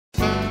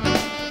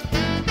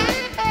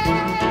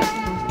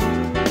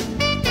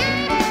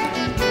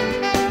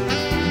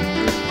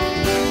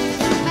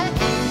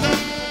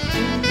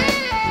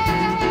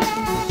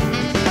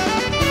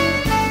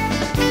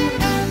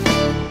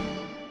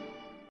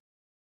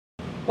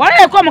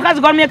Waleko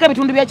omukazi gwalumyeko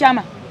ebitundu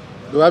by'ekyama.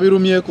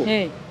 Babirumyeko.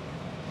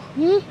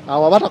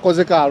 Awo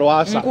batakozeka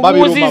alwasa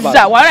babiruma.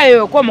 Nkubuuzizza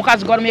waleko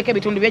omukazi gwalumyeko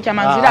ebitundu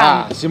by'ekyama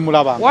nziramu.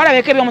 Simulaba.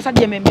 Walabeko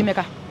ebyomusajja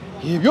bimeka.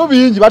 Ebyo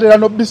bingi batera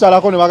no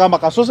bisalako ne bagamba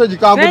ka sausage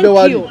kangudde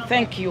wali.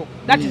 Thank you.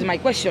 That is my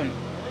question.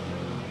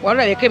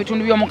 Walabeko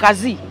ebitundu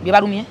by'omukazi bye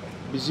balumye.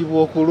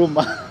 Bizibu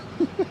okuluma.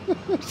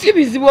 Si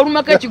bizibu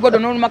olumako ekigodo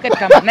n'olumako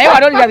ettama. Naye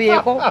wali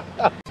olirabyeko.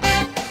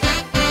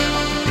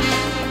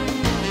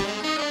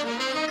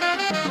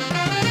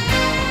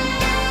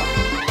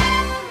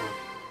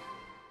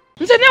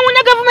 Nze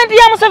newuunya gavumenti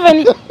ya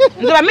Museveni.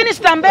 Nze ba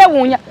minisita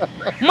mbewuunya.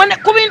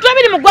 Ku bintu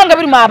ebiri mu ggwanga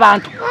biri mu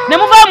abantu. Ne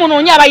muvaayo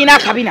munoonya abalina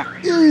akabina.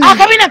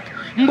 Akabina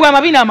mbwe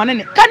amabina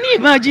amanene. Can you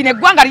imagine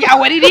eggwanga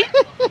lyawe liri?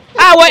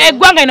 Awo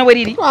eggwanga ino we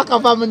liri.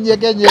 Twakava mu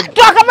nyegenyege.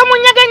 Twakava mu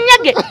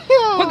nyegenyege.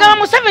 Kugamba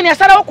Museveni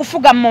asalawo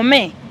okufuga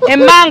Mome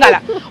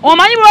emmangala.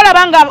 Omanyi bwe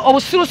walabanga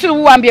obusirusiru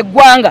buwambye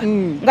eggwanga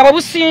nga bwe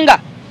businga.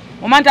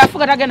 Omanyi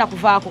afuga tagenda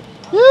kuvaako.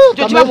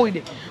 Kyo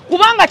kibabuulidde.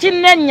 Kubanga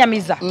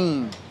kinnenyamiza.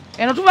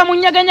 Eno tuva mu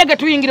nyegenyege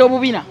tuyingira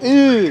obubina.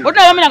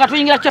 Odayomina nga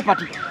tuyingira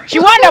chapati.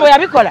 Kiwanda bwe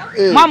yabikola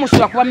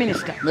mwamusula kuba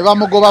minister. Ne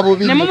bamugoba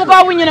bubina. Ne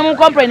mumugoba bunye ne mu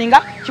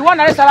complaininga.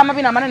 Kiwanda le salama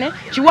bina manene.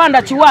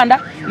 Kiwanda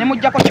ne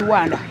mujjako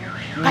Kiwanda.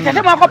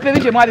 Katate mwakopa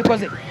ebintu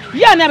mwabikoze.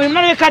 Yana bwe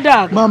mnane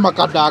kadaga. Mama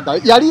kadaga.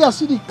 Yali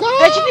yasirika.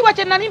 Ekitiibwa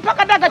kye nali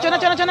mpaka kadaga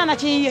kyona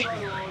nakiye.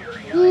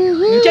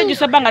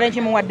 Nkyejjusa bbanga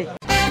lenkimuwadde.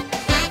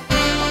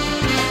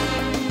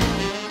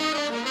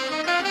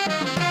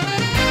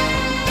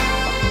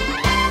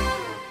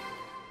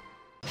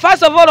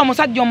 First of all,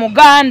 omusajja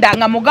omuganda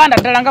nga muganda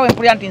ddala nga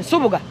wempulira nti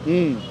nsubuga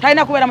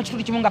talina kubeera mu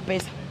kitundu kimu nga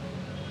pesa.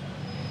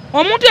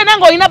 Omuntu yenna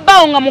ng'olina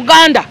bbaawo nga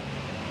muganda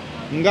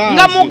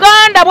nga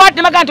muganda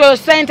bw'ati maga nti oyo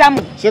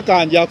sentamu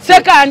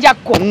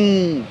sekanjakko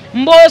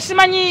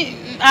mb'osimanyi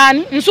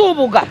ani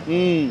nsubuga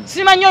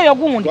simanyi oyo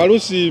gundi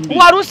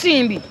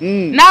walusimbi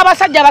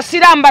n'abasajja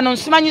abasiraamu bano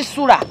nsimanyi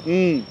ssula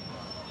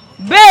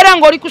beera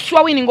ng'oli ku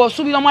swawini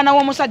ng'osuubira omwana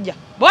w'omusajja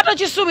bwe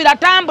tokisuubira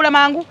tambule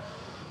mangu.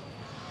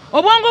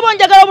 Obwongo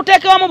bonjagala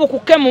obuteekewamu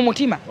bukukke mu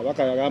mutima.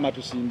 Kabaka yagamba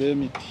tusimbe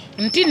emiti.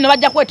 Nti nno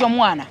bajja kweta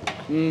omwana.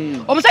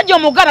 Omusajja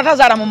omuganda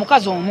tazaala mu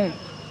mukazi omu.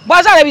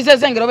 Bw'azaala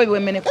ebizeze engero bwe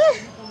biwemeneko.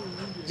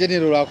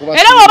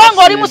 Era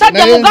bw'obanga oli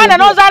musajja muganda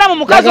n'ozaala mu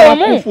mukazi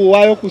omu.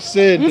 Nfuuwayo ku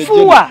ssente.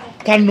 Nfuuwa.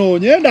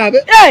 Kanoonye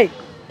ndabe.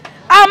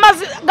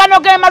 Gano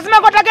ge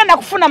mazima gotagenda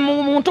kufuna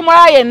mu muntu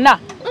mulala yenna.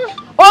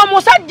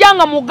 Omusajja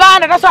nga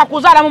muganda tasobola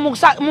kuzaala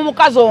mu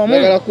mukazi omu.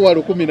 Njagala kuwa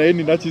 10 naye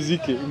nina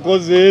kizike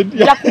nkoze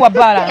ndya. Njakuwa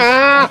balance.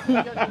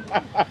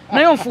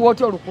 Naye nfuuwa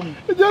otya 10.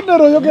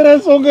 Jendero oyogera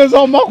ensonga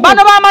ez'amakulu.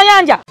 Bano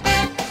b'amayanja.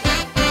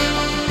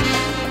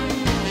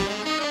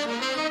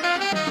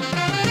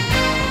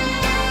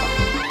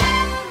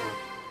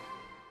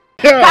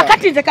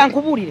 Kakati nze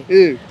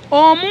kankubuulire.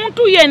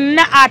 Omuntu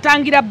yenna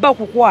atangira bba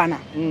okukwana.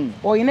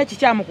 Oyina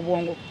ekikyamu ku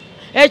bwongo.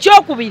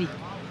 Ekyokubiri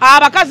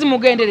abakazi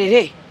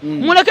mugenderere.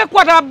 Muleke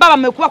kukwata baba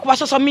mmekuba ku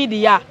social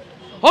media.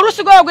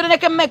 Olusigo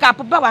yogereke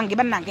makeup bawange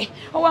bannange.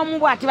 Owamu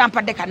bwati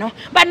bampadde kano.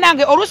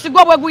 Bannange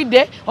olusigo bwe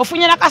gwidde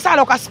ofunye na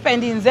kasalo ka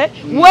spendinze.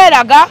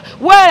 Weraga,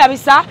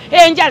 werabisa,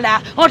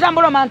 enjala,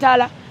 otambula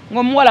mantala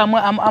ng'omuwala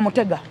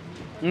amutega.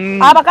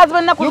 Abakazi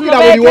bennaku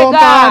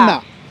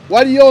zino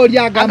waliyo oli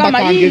agamba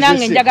kangezese.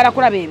 Nange njagala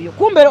kulaba ebyo.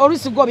 Kumbe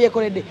olusigo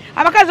byekoledde.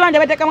 Abakazi banje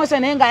batekamu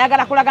sene nga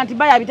ayagala kulaga nti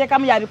baya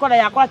bitekamu yabikola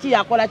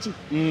yakola ki.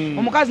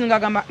 Omukazi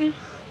ngagamba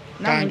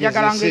nange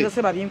njagala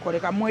ngezese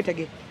babinkoleka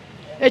mwetege.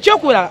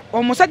 Ekyokulala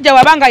omusajja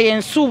wabanga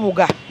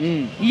yensubuga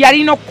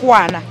yalina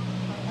okwana.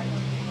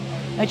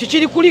 Ekyo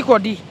kiri ku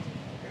likodi.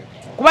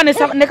 Kuba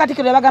ne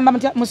katikiro yabagamba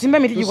musimbe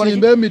emiti gikole.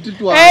 Musimbe emiti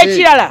twale.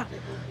 Ekirala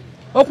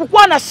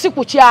okukwana si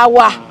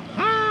kukyawa.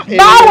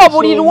 Bawo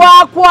buli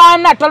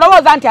lwakwana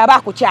tolowooza nti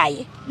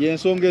abakukyaye.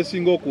 Yensonga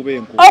esinga okuba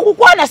enku.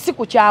 Okukwana si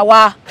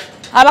kukyawa.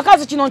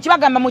 Abakazi kino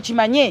nkibagamba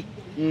mukimanye.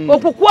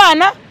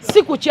 Okukwana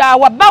si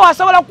kukyawa. Bawo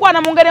asobola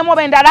okukwana mu ngeri emu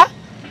oba endala.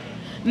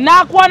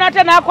 Nakwana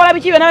ate nakola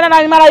biki byonna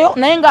nabimalayo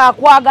naye nga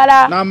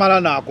akwagala.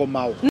 Namala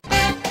nakomawo.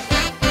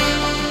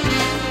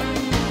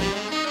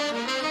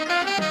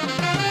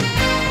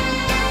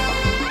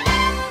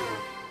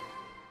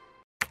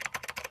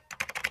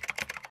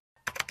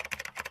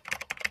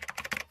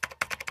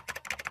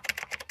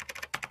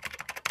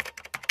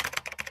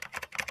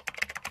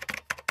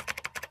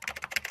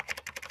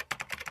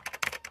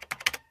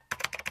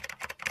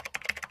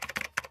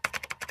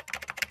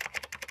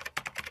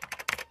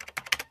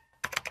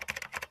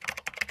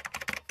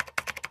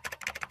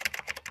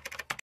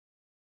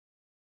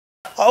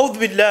 أعوذ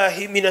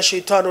بالله من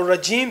الشيطان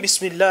الرجيم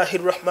بسم الله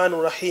الرحمن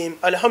الرحيم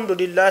الحمد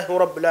لله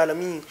رب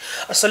العالمين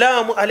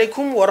السلام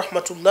عليكم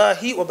ورحمة الله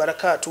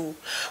وبركاته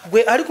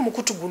gwe ali ku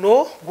mukutu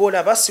guno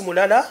gwolaba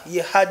simulala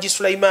ye Haji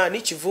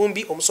Sulaimani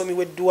Kivumbi omusomi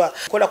w'eddua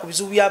kola ku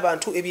bizibu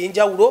by'abantu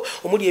ebyenjawulo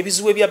omuli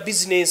ebizibu ebya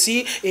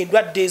bizinensi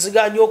endwadde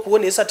eziganya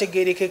okuwonesa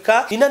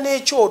tegerekeka nina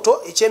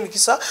n'ekyoto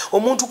ekyemikisa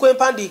omuntu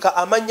kwempandiika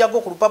amannya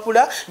go ku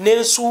lupapula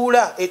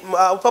n'ensuula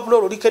olupapula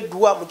olwo luliko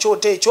eddua mu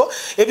kyoto ekyo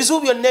ebizibu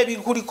byonna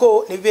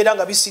ebikuliko ne bibeera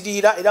nga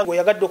bisirira era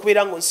ng'oyagadde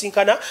okubeera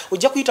ng'onsinkana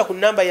ojja kuyita ku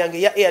nnamba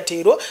yange ya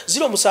Airtel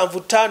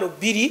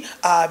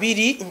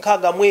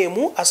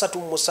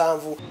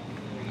 0752261337.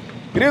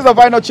 It is the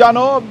final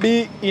channel,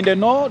 be in the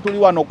know, tuli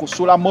wano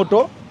kusula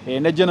moto,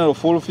 ne general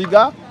full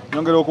figure,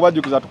 nyongera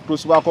okubajukiza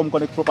tukutusibwako mu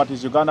Connect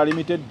Properties Uganda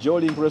Limited,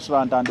 Jolink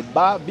Restaurant and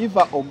Bar,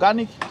 Viva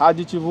Organic,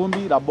 Haji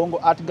Chivumbi, Rabongo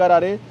Art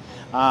Gallery,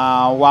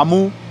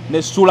 wamu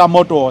ne Sula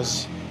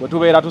Motors.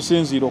 Wetubeera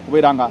tusinziira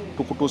okubeera nga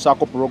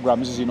tukutuusaako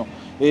programs zino.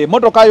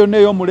 Motoka yonna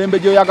ey'omulembe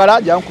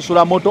gy'oyagala jja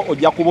kusula moto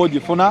ojja kuba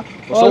ogifuna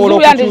osobola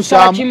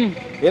okukyusaamu.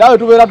 Era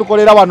wetubeera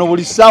tukolera wano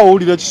buli ssaawa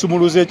owulira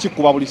ekisumuluzo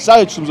ekikuba buli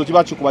ssaawa ekisumuluzo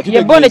kiba kikuba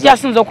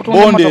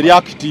bonde eri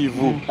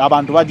active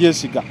abantu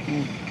bagyesiga.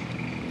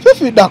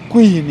 Fifi da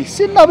Queen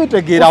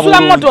sinnabitegeera bulungi.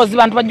 Sula Motors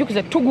bantu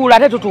bajjukize tugula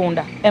ate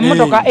tutunda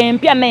emmotoka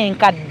empya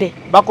n'enkadde.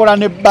 Bakola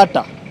ne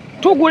bata.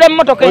 Tugula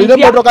emmotoka empya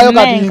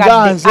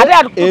n'enkadde.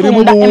 Ate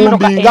tutunda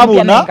emmotoka empya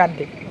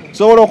n'enkadde.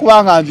 Sobola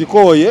okubanga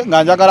njikooye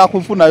nga njagala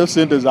kufunayo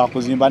sente za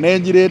kuzimba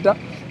n'enjireeta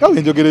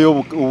kawe njogereyo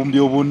obumbi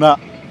obuna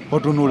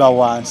otunula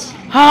wansi.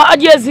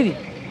 Ajeziri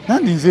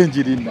nandi nze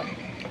njirina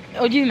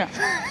ojina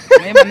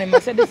nemba ne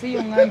Mercedes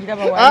yo nganjira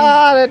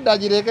bawa leta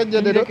jireke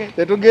jenero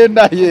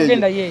tetugenda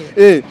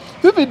ye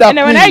Fifi da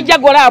ene wana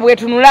ijagola abwe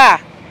tunula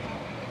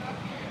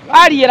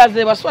ali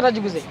yeraze baswata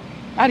jiguze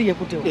ali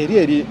yekutewo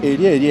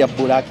eri ya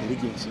black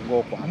lijensinga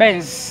okwa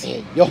Benz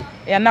yo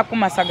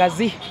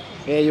yanakumasagazi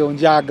eyo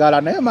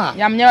njagala nema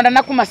yamnyonda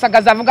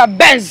nakumasagaza avuga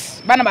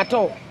Benz bana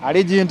bato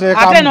ali jinteka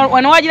ate no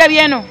wano wajira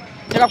byeno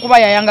teka kuba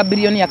yanga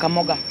bilioni ya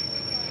kamoga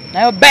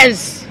nayo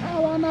Benz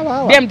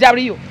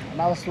BMW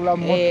nawasula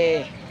moto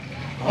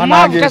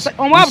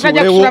omwavu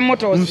tajja kusula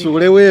moto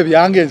nsule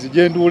webyange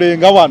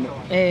nzijendulenga wano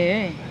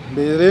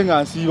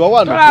mberenga nsiba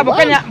wano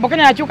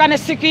Bukenya yakyuka ne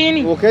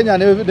sikini Bukenya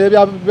ne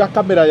bya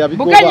kamera ya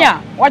bigoba Bukenya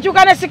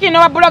wakyuka ne sikini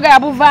wa bloga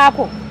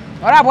yabuvaako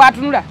ora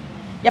bwatunula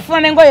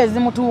yafuna nengoye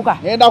zimutuuka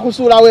ngenda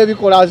kusula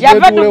webikola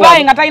yava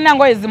Dubai nga talina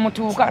ngoye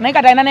zimutuuka naye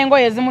katalina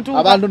nengoye zimutuuka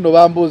abantu ndo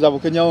bambuuza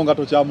Bukenya wo nga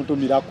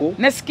tokyamutumirako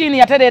ne sikini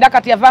yatereera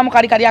kati yavaamu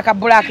kali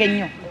akabulaka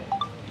ennyo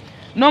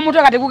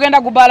n'omutwe kati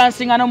gugenda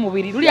gubalansinga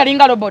n'omubiri luli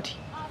yalinga robot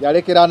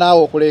yalekera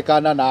naawe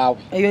okulekana naawe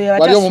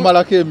wali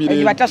omumalako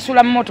emirembe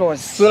batasula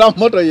Motors sula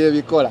moto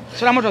yebikola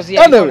sula Motors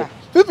yebikola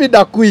Fifi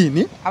da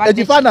Queen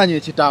ekifaananyi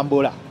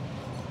ekitambula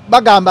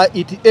bagamba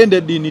it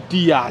ended in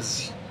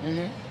tears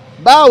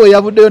bawe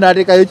yavuddeyo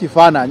n'ateekayo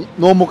ekifaananyi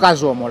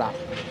n'omukazi omulala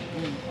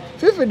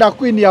Fifi da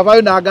Queen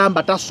yavayo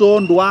n'agamba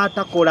tasondwa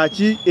takola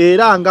ki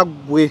era nga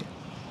gwe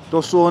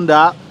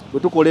tosonda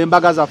bwe tukola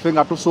embaga zaffe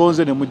nga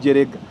tusonze ne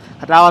mujerega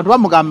kati abantu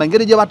bamugamba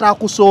engeri gye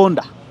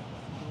batakusonda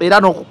era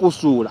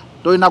n'okukusuula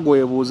tolina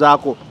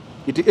gwebuuzaako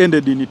it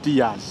ended in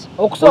tears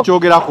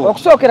okyogerako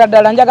okusookera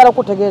ddala njagala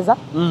okutegeeza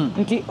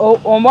nti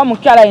oba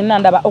mukyala yenna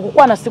ndaba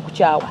okukwana si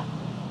kukyawa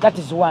that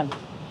is one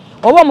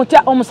oba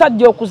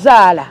omusajja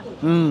okuzaala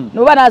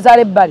noba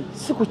n'azaala ebbali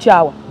si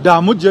kukyawa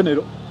damu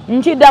genero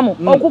nkiddamu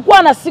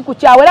okukwana si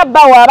kukyawa era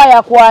bbaawo aba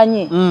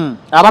yakwanye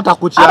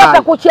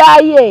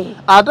abatakukyaye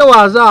ate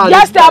wazaala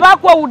just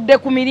abakwewudde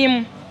ku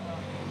mirimu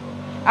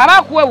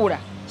abakuwewula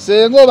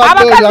sengo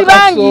abakazi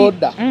bangi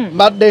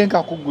mbadde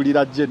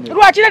nkakugulira genero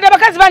lwakirete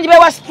abakazi bangi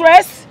bewa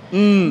stress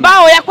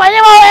bawo yakwanye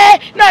wowe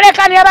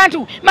nolekani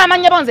abantu mama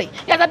nyabonze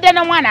yazadde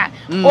n'omwana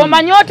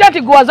omanyi otya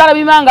nti gwe wazaala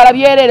bimangala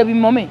byerere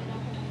bimome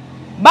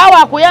bawo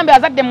akuyambe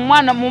azadde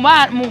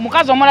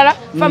mukazi omulala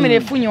family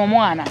efunye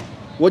omwana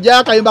wojja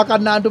akayimba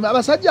kannantume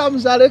abasajja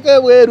amuzaleke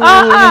bweru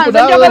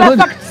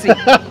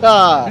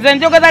nze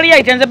njogeza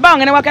liyaite nze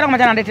bange ne wakera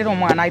kumatyana ndetera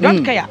omwana I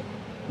don't care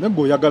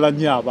nengo oyagala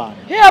nnyo abaana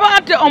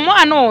abante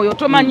omwana oyo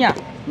tomanya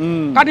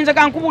kati nze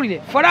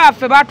kankubulire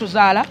folaffe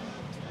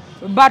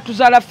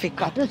batuzaala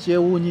feka ate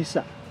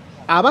kyewuunyisa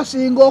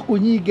abasinga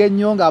okunyiiga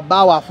ennyo nga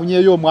baawe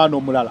afunyeyo omwana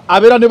omulala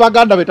abeera ne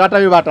baganda be taata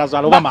be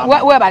batazaala oba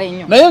maama webale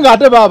nnyo naye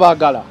ng'ate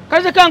baabagala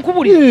kati nze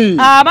kankubulire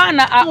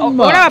abaana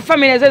olaba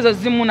famire ezo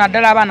zimu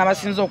naddala abaana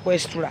basinza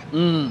okwesitula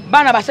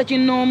baana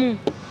basekinnoomu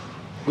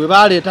gwe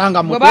baleeta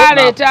gwe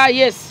baleeta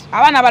yes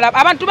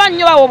abantu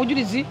bannyo bawa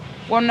obujulizi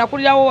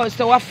wanakulirawo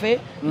sewaffe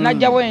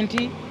najja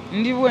bwenti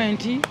ndi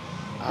bwenti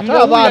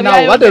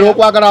abaana batera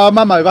okwagala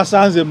abamama be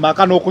basanze mu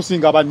maka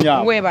n'okusinga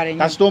bannyaabwe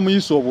kasita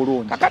omuyisa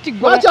obulungi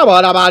lwaki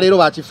abawala baleero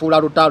bakifuula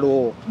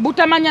lutalo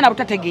butamanya na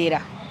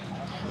butategeera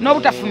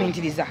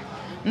n'obutafumintiriza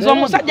nze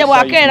omusajja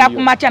bwakeera ku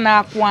makya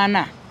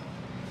n'akwana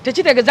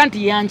tekitegeeza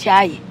nti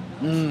yankyaye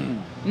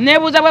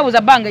neebuuza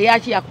bwebuuza bbanga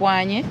yaki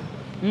yakwanye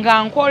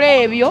nga nkola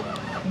ebyo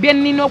bye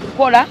nnina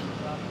okukola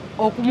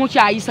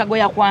okumukyayisa gwe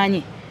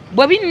yakwanye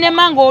bwe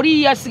binnema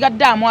ng'oli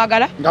yasigadde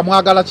amwagala nga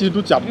mwagala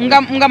kintu kyammwe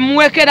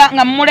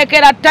nga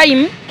mmulekera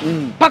time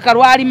paka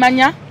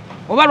lwalimanya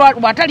oba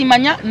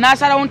lwatalimanya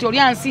n'asalawo nti oli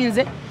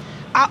ansinze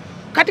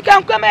kati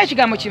kankugamba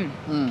ekigambo kimu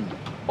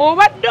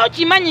obadde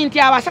okimanyi nti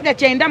abasajja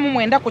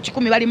 99 ku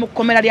 100 bali mu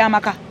kkomera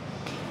ly'amaka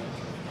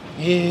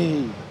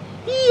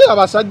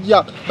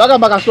abasajja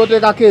bagamba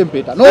kasooteekako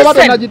empeta n'oba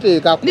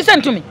tonagiteekako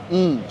listen to me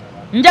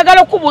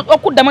njagala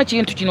okuddamu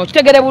ekintu kino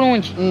kitegere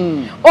bulungi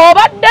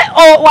obadde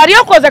wali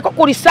okozeko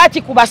ku research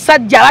ku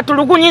basajja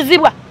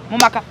batulugunyizibwa mu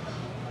maka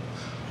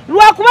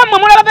lwakuba mmwe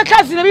mulaba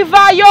bekazi ne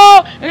bivaayo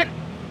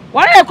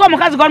walabeko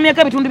omukazi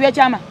gwalumyeko ebitundu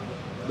byekyama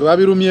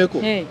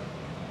babirumyeko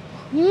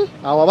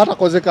awo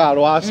batakoze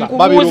kalwasa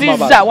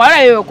babirumba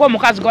walabeko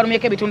omukazi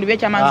gwalumyeko ebitundu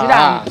byekyama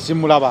nziramu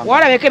simulaba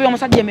walabeko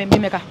ebyomusajja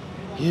bimeka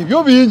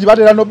ebyo bingi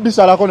batera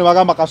nobisalako ne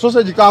bagamba ka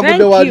sausage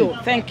kagudde wali.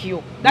 Thank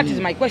you. That is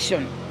my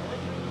question.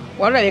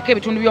 Walabeko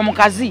ebitundu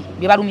byomukazi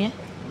byebalumye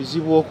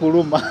bizibu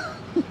okuluma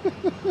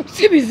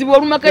si bizibu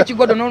olumako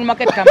ekigodo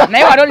n'olumako ettama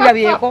naye wali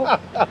olirabyeko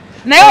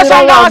naye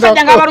osanga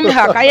abasajja nga balumye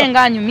akaye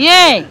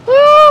nganyumye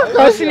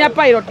osinya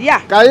pilot ya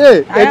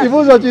kaye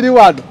ekibuuzo kiri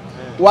wano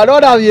wali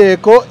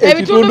olabyeko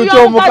ekitundu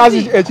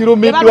ky'omukazi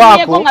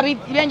ekirumiddwako nga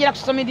byenjera ku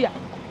social media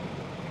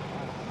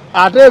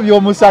ate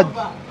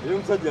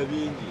ebyomusajja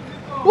bingi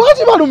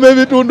waki baluma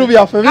ebitundu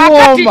byaffe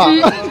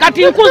biwomba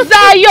kati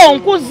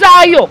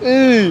nkuzaayo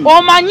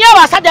omanye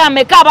abasajja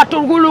bameka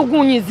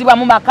abatulugunyizibwa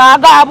mu maka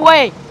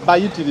gaabwe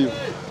bayitirivu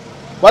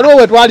waliwo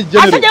we twali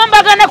abasajja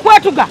bambagana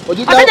kwetuga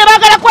abasajja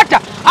bagala kwetta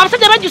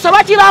abasajja bajjusa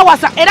lwaki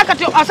bawasa era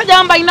kati abasajja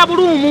bambalina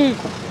buluumu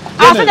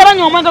abasajja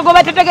banywa omwenge gwe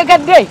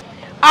batetegekedde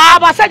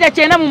abasajja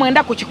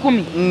 99 ku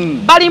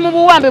 100 bali mu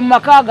buwambe mu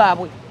maka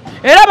gaabwe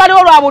era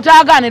baliwo lwa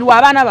butaagaanirwa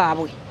abaana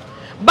baabwe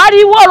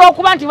baliwo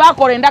olw'okuba nti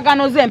bakola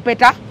endagaano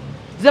z'empeta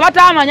ze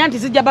batamanya nti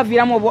zijja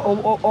baviiramu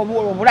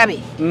obulabe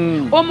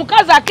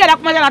omukazi akeera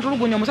kumanya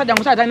natulugunya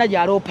omusajja talina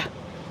gyaloopa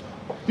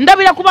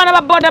ndabira ku baana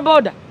ba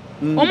bodaboda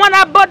omwana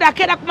wa boda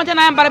akeera kumanya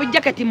nayambala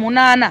bijaketi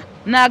 8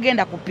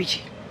 n'agenda ku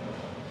piki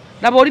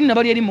laba olinna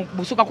bali eri mu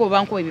busukako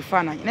bankuwa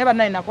ebifaananyi naye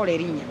bannaye nakola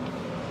erinnya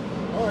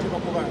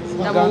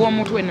laba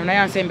ow'omuntu wenno naye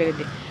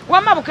ansemberedde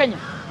wamma Bukenya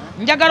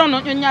njagala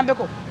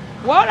onyambeko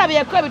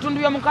walabyeko ebitundu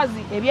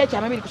by'omukazi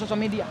ebyekyama biri ku social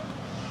media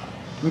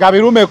nga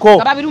birumeko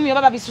nga babirumye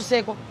oba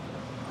babisuseeko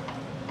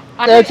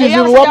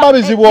ekizibu wamma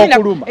bizibu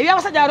okuluma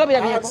ebyabasajja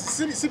balobera byeko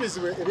si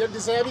bizibu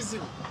ebyadizaya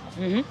bizibu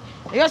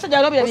ebyabasajja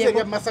balobera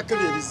byeko masaka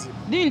byebizibu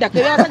linda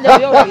kebyabasajja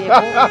byolobera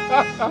byeko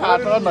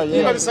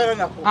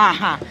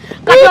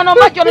kati ono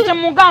majjo ono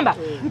kyemugamba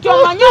nti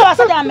omanye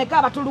abasajja bameka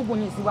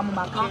abatulugunyizibwa mu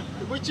maka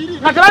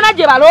nga tebana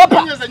gye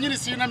baloopa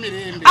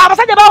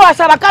abasajja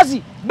bawasa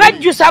abakazi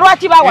bejjusa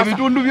lwaki bawasa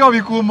ebitundu byo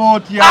bikuuma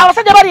otya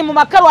abasajja bali mu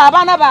maka lwa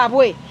abaana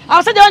baabwe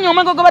abasajja banywa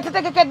omwenge gwe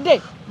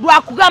batetegekedde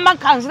lwakugamba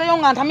nkanzireyo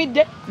nga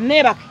ntamidde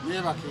neebake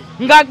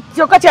nga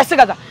kyokka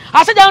kyasigaza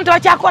abasajja bano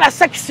tebakyakola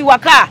sekisi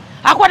waka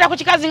akwata ku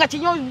kikazi nga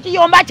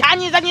kiyomba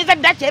kyanyizanyiza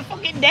dda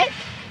kyefugidde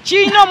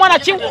kiina omwana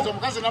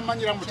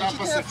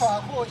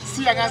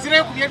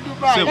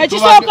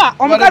ekisooka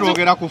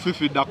omukazigera ku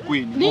Fifi da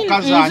Queen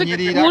mukazi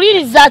anyirira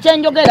muliriza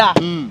kyenjogera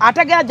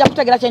ategera ajja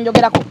kutegera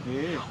kyenjogerako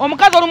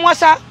omukazi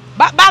olumuwasa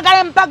baagala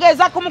empaga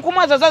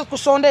ezakumukumu ezo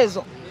kusonda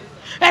ezo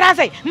era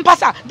nze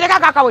mpasa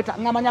ndekako akaweta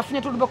ngamanya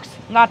afunye tulubokisi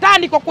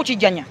ng'atandika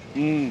okukijjanya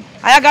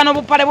ayagana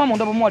obupale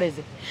bw'omundu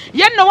obumwoleze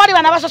ye nno wali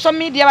bana ba social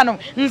media bano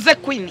nze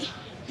Queen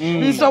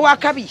nze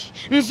wakabi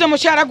nze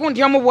mukyala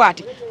gundi omu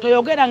bwati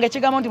toyogeranga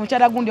ekigambo nti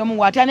mukyala gundi omu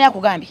bwati ani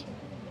akugambye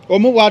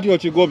omu bwati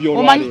okigobye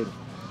olwaleero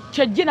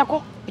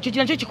kyejjinako ekyo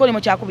kino kyo kikolemo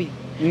kyakubiri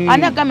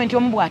ani akugambye nti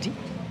omu bwati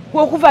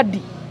okuva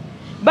ddi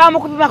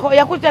bamukupimako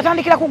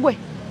yatandikira ku gwe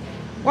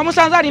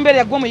wamusanze ali mbeere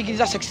yaggwe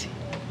omuyigiriza sekisi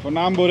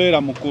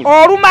fonamboleera mukulu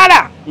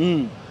olumala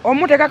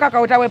omuteekako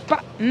akaweta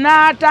wepa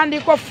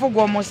n'atandika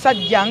ofuga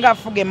omusajja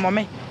ng'afuga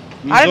emmome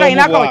ate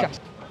talina akaweta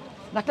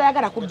nga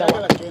tayagala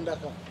kuddawa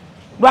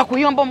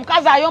lwakuyomba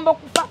omukazi ayomba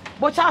okufa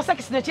bw'okyala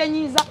sekisi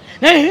nekyenyiiza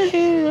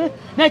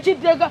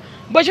nekitega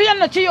bwekyoya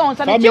nno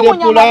kiyonsa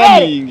nekiwunya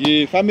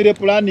amabeere family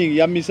planning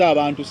yamisa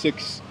abantu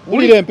sekisi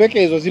ulira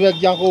empeke ezo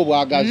zibajjako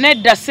obwagazi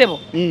nedda ssebo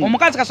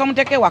omukazi kasa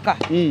omuteeka ewaka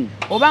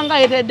obanga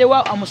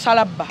yetereddewa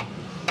omusalabba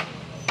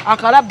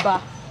akalabba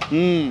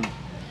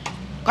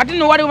kati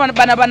no wali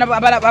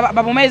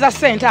babumeeza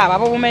ssente abo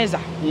ababumeeza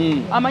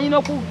amanyi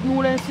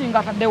n'okunyula ensi nga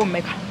ataddewo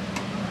mmeka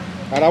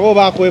alabo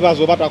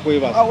bakwebaza oba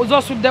takwebaza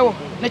ozosuddewo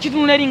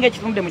nekitunula eringa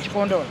ekitunudde mu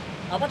kikondoola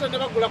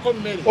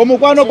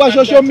omukwano gwa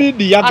social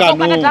media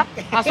gano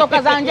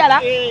asooka za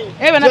njala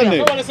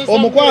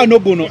omukwano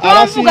guno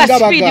abasinga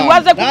bagamba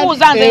waze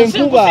kubuuza nze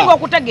nsinga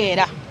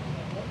okutegeera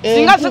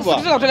singa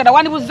okutegeera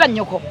wandibuzza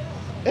nnyoko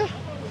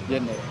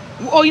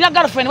olina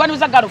girlfriend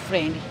wandibuza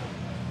girlfriend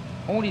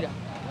owulira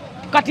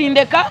kati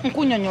ndeka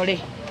nkunyonyole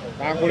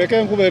akuleke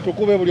enkuba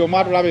etukube buli omu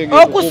atulabe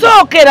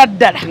okusookera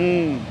ddala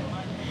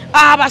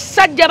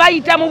abasajja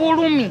bayita mu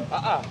bulumi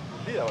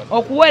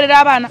okuweerera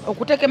abaana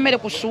okuteeka emmere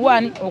ku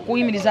suwaani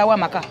okuyimirizaawo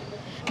amaka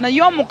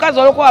naye omukazi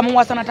olwokuba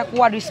bamuwasa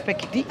natakuwa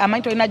respect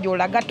amanyi tolina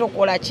gy'olaga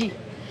tokola ki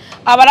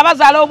abala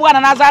bazaala obwana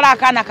n'azaala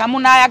akaana kamu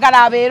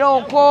n'ayagala abeere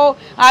okwo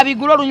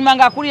abigula olunyuma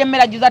ng'akulira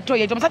emmere ajuza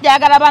toyeti omusajja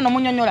ayagala abaana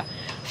omunyonyola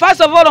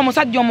first of all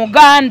omusajja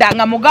omuganda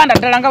nga muganda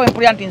ddala nga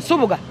bwempulira nti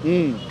nsubuga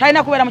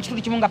talina kubeera mu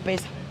kitundu kimu nga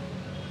peesa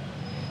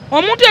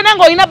omuntu yenna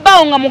ng'olina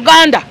bbaawo nga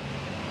muganda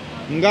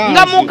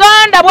nga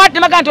muganda bwati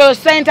maga nti oyo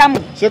sentamu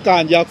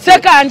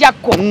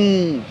sekanjakko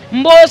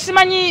mbo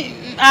simanyi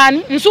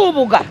ani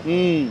nsubuga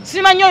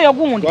simanyi oyo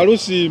gundi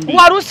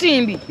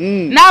walusimbi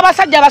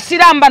n'abasajja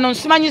abasiraamu bano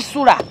nsimanyi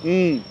sula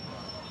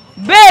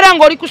beera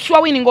ng'oli ku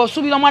swawini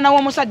ng'osuubira omwana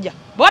w'omusajja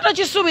bw'ato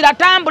kisuubira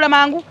tambule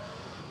mangu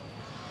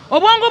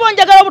obwongo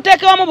bonjagala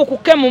obuteekewamu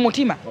bukukke mu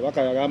mutima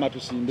kabaka yagamba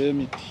tusimbe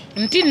emiti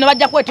nti nno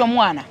bajja kweta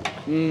omwana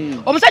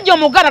omusajja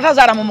omuganda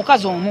tazaala mu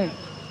mukazi omu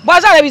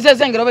bw'azaala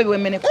ebizeze engero oba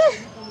ebiwemeneko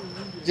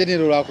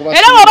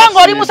era bw'obanga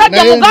oli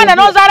musajja muganda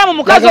n'ozaala mu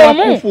mukazi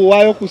omu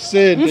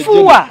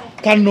nfuuwa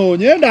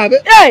kanoonye ndabe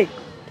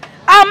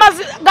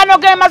gano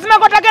ge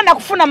mazima gotagenda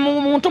kufuna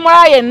muntu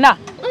mulala yenna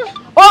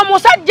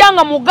omusajja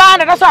nga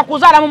muganda tasobola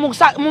kuzaala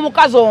mu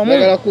mukazi omu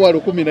njagala kuwa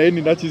 10 naye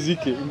nina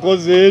kizike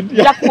nkoze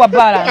ndya njakuwa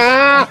balance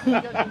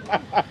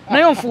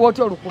naye onfuuwa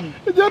otya 10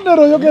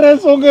 jendero oyogera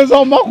ensonga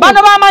ez'amakulu bano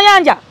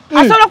b'amayanja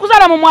asobola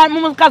okuzaala mu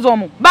mukazi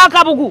omu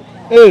bakabugu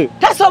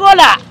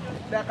tasobola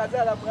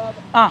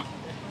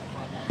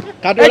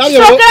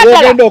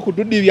ogenda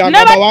okutudibya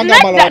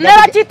ne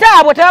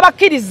bakitaabwe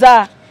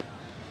tebabakkiriza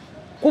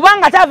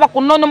kubanga tava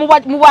ku nnono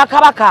mu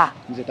bwakabaka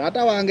nze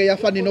taata wange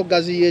yafa nino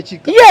gazi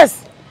y'ekika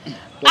yes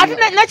ate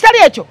nekitali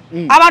ekyo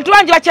abantu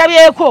bangi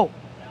bakyabyeko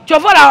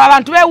kyova olaba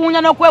abantu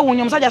beewuunya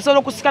n'okwewuunya omusajja asobola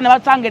okusika ne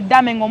basanga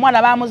eddame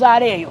ng'omwana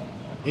bamuzaala eyo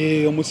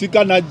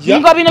omusika najja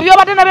nga bino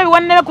byobadde nabyo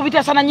biwannene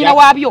kubiteesa na nnyina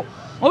waabyo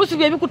olusi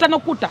byebikuta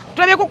n'okutta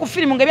tulabyeko ku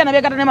firimu ng'ebyana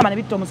beegatta ne mama ne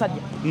bitta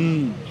omusajja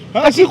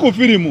si ku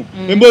firimu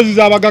emboozi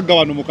z'abagagga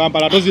wano mu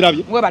Kampala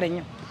tozirabye webale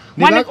nnyo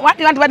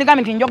wanti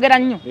bandigambe nti njogera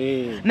nnyo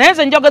naye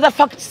nze njogeza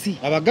facts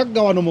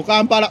abagagga wano mu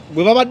Kampala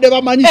gwe babadde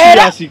bamanyi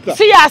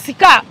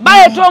siyasika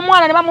baleeta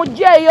omwana ne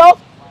bamugja eyo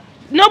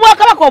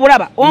n'obwakabaka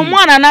obulaba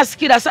omwana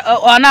anasikira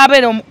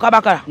anaabeera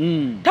kabaka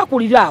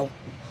takuliraawo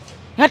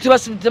ate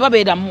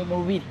tebabeera mu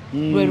lubiri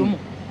lwe lumu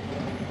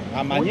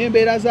amanye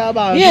embeera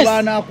z'abantu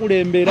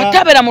banaakulembera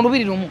atabeera mu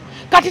lubiri lumu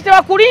kati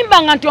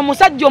tebakulimbanga nti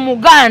omusajja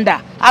omuganda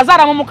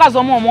azaala mu mukazi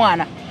omu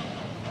omwana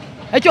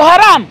ekyo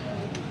haramu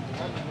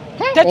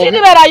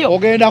tekiriberayo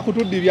ogenda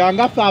kutudibya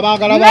nga ffe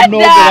abaagala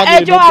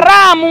ekyo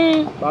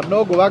haramu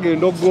banogo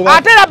bagenda ogoba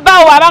ate era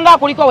bbaawo abanga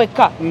akuliko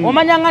wekka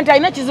omanyanga nti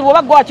alina ekizibu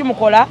oba gwe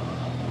wakimukola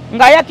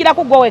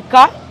ng'ayakirako gwe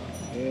wekka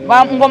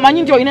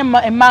ng'omanyi nti olina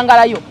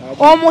emmangalayo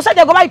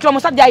omusajja gwe bayita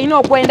omusajja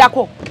alina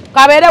okwendako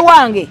kabeere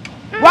wange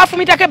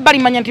wafumitako ebbali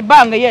manya nti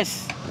bange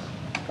yes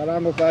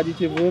kalango kaji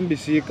kivumbi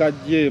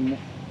siikajjeemu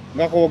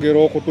nga koogera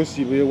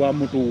okutusiba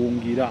ewamu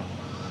tuwungira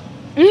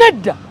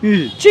nedda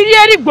kiri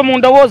eri gwe mu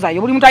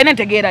ndowoozayo buli muntu alina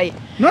entegeera ye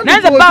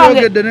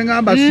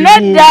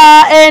nedda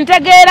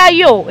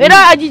entegeerayo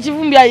era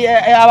agikivumbi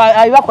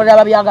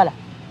abibakolera babyagala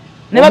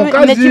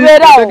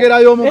nekibeerawo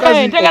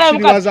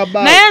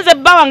naye nze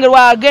bba wange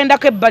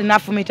lwagendako ebbali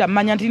n'afumita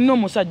manya nti nina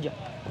omusajja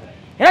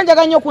era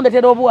njagala nnyo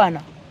okundetera obwana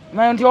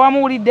manya nti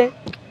owamuwulidde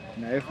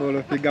naye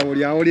folofiga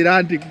buli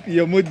awulira nti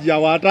ye mujja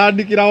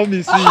watandikirawo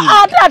misiiri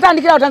ate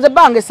atandikirawo tanze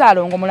bba wange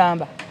saalongo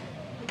mulamba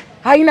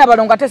alina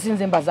abalongo ate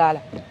sinze mbazaala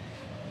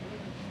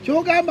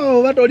kyogamba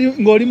oba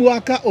ng'oli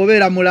muwaka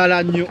obeera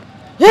mulala nnyo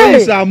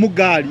oyisaamu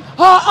gaali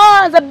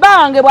nze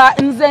bange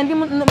nze ndi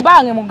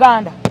bange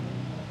muganda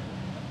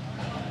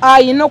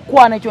ayina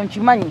okukwana ekyo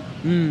nkimanyi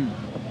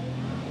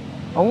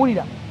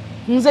owulira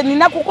nze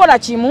nina kukola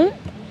kimu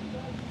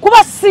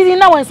kuba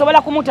sirina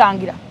wensobola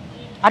kumutangira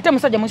ate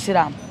musajja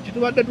musiraamu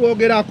kitubadde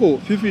twogerako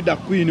Fifi da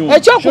Bwiino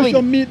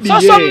ekyokubiri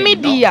social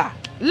media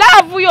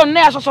laavu yonna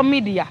ya social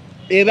media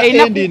eba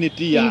ending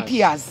in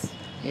tears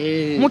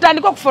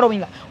mutandika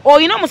okufollowinga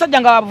oyina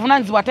omusajja nga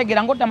bavunaanyizibwa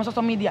ategeera ng'odda mu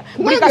social media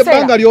buli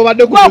kaseera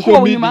lyobadde ku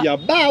social media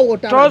baawo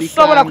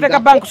tosobola kuteeka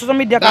bank ku social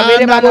media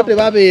kabeere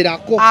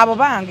tebabeerako abo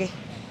bange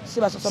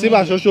si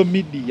ba social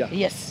media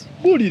yes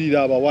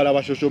bulirira abawala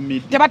ba social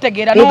media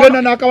tebategeera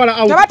ogenda n'akawala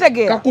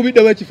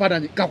kakubiddewo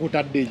ekifaananyi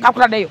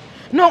kakutaddeyo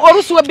no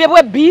olusi webbe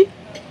bwebbi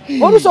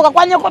olusi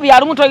okakwanyeko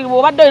byalumu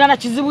obadde olina na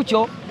kizibu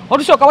kyo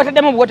olusi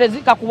okaweteddemu obuwetezi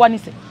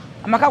kakuwanise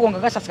amaka go nga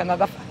gasasika nga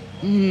gafa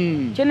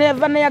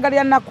kyeneeva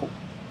neyagalira nnaku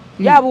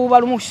yabuuba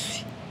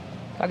lumusi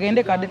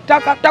kagende kadde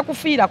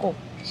takufiirako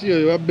si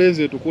oyo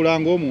wabbenze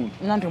tukulanga omuntu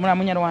nanti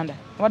omulamu munyarwanda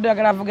obadde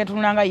oyagala avuge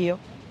tulunanga iyo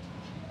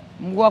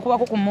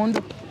mugwakubako ku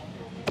mundu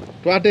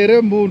twateera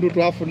embundu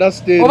twafuna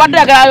stage obadde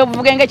oyagala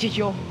ovuge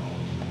ng'ekikyo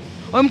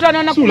oyo mutwana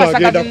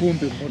onakumasagazi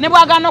ne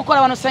bwagana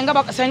okukola wano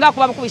senga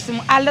akuba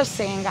bukubisimu alo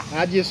senga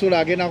ajesula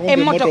agenda kumbe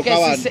emotoka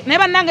wano naye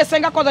bannange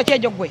senga koza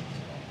kyejo gwe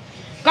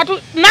katu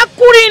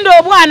nakulinda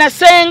obwana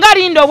senga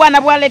linda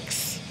obwana bwa Alex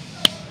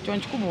kyo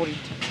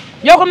nkikubuulidde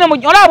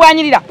yokomye olaba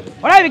bwanyirira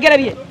olaba ebigere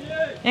bye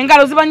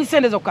engalo zibanyi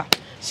sente zokka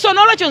so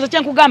n'olwekyo nze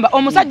kyenkugamba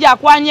omusajja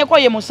akwanyeko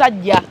ye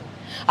musajja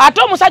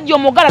ate omusajja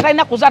omugala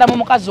talina kuzaala mu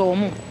mukazi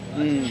omu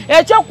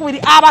ekyokubiri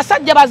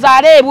abasajja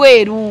bazaale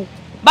ebweru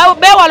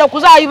bewala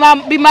okuzaala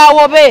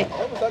bimaawobe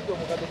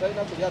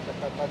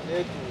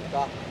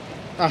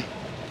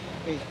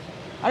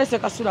ale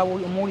sekasula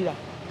omuwulira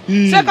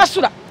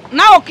sekasula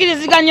naawe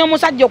okkiriziganya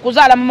omusajja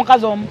okuzaala mu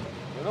mukazi omu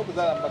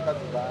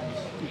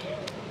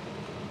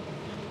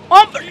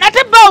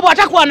nate bawo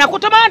bwatakwanako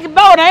tomanya nti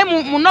bawo naye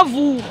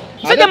munovu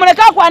musajja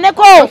muleke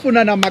akwaneko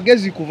ofuna na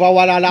magezi kuva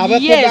walala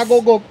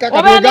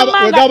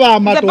abekogagaba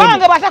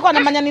amatonobange bwatakwana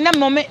manya nina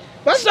mmome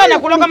sonya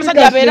kulonga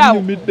musajja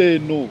abeeraawo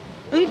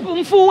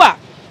nfuuwa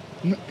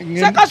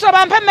sekasula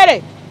bampe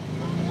emmere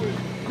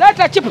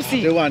leeta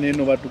chipusi tewana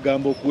eno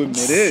batugamba okuwa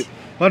emmere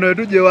Wano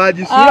etuje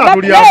wajisula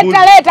tuli abuzi.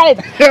 Leta.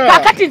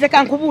 Kakati nze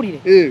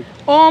kankubulire.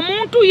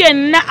 Omuntu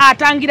yenna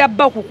atangira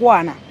bba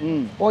okukwana.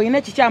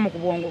 Oyina kikyamu ku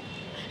bwongo.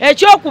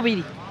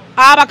 Ekyokubiri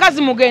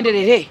abakazi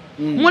mugenderere.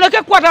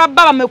 Muleke kwata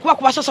baba mekuba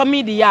ku social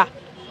media.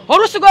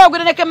 Olusigo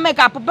ogweneke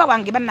makeup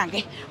bawange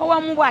bannange.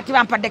 Owamu bwati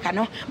bampadde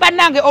kano.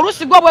 Bannange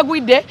olusigo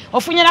bwegwidde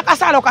ofunye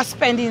nakasalo ka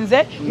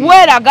spendinze.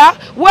 Weraga,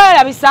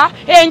 werabisa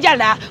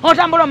enjala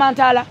otambula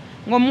mantala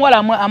ngomuwala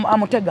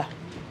amutega.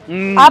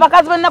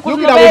 Abakazi benna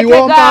kuzino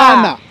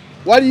betega.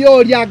 Waliyo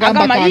oli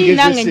agamba kangeze.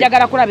 Nange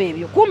njagala kulaba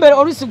ebyo. Kumbe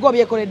olusigo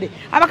byekoledde.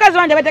 Abakazi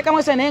banje beteka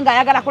mwese nenga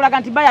ayagala kulaga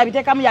nti baya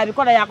bitekamu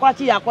yabikola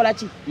yakola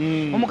ki.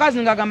 Omukazi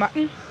ngagamba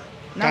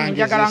nange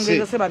njagala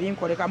ngeze seba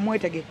binkoleka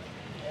mwetege.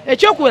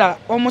 Ekyokulaba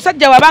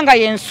omusajja wabanga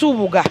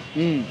yensubuga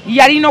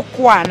yalina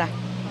okwana.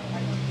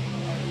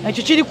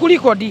 Ekyo kiri ku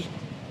likodi.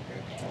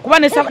 Kuba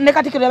ne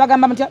katikiro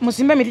bagamba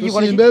musimbe emiti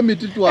gikola. Musimbe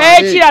emiti twa.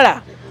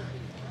 Ekirala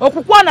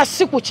okukwana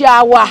si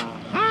kukyawa.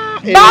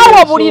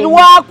 Bawo buli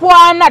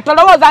lwakwana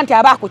tolowooza nti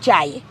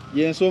abakukyaye.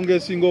 Yensonga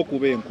esinga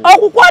okubenko.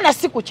 Okukwana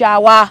si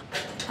kukyawa.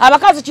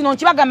 Abakazi kino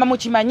nkibagamba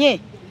mukimanye.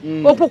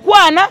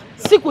 Okukwana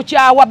si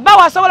kukyawa.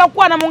 Bawo asobola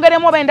okukwana mu ngeri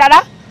emu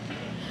endala.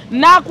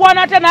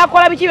 Nakwana ate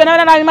nakola biki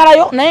byonna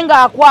nabimalayo naye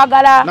nga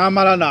akwagala.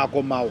 Namala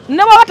nakomawo. Ne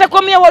baba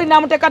tekomyewo oli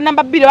namuteka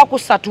namba 2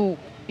 bakusatu.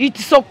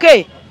 It's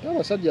okay.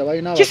 Abasajja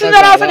balina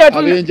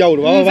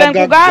abenjawulo baba bagagga. Nze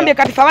nkugambye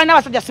kati fa balina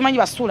abasajja simanyi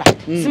basula.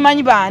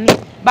 Simanyi baani.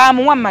 Ba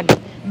Muhammad.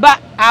 Ba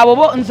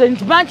abo nze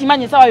ntimanyi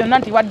manyi sawa yonna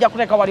nti wajja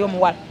kuteka wali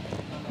omuwala.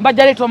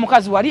 Mbajja leeta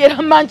omukazi wali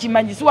era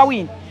manyi siwa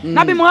wini.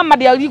 Nabi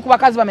Muhammad yali ku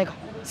bakazi bameka.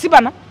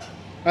 Sibana.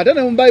 Ate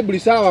ne mu Bible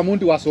sawa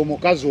muntu wasoma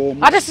omukazi omu.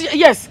 Ate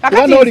yes,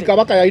 kakati. Wano oli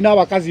kabaka yalina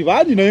abakazi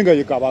bangi naye nga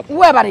ye kabaka.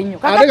 Webale nnyo.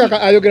 Ate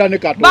ayogera ne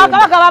Katonda.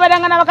 Bakabaka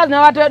babedanga n'abakazi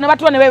ne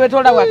batuwa ne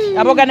bebetola wati.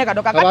 Aboga ne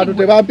Katonda kakati. Abantu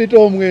tebampita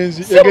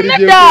omwenzi engeri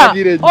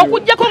gye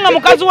okujjako nga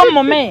mukazi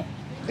w'omume.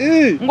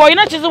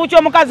 Ng'olina ekizibu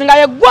ky'omukazi nga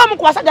yeggwamu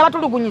ku basajja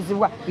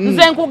abatulugunyizibwa.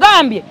 Nze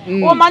nkugambye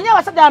omanye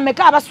abasajja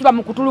bameka abasula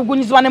mu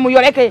kutulugunyizibwa ne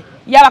muyoleke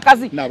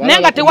y'abakazi naye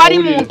nga tewali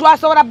muntu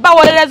asobola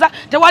bawolereza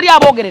tewali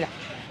abogerera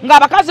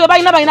ng'abakazi bwe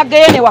balina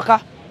geyene waka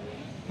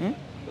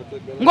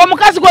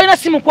ng'omukazi gw'olina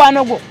si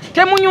mukwano gwo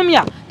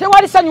temunyumya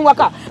tewali sanyu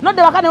waka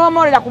nodde waka ne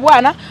wamolera ku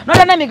bwana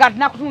nodde n'emigaati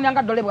n'akutunulira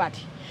nga ddole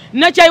bw'ati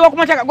n'ekyayi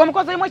w'okumateka gwe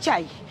olimu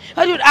ekyayi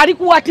ali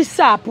ku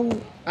WhatsApp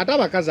ate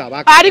abakazi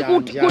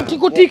abakajanja ali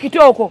ku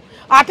TikTok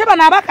ate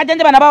bano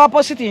abakajanja bano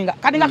ababapositinga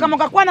kati nga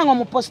kamoka kwana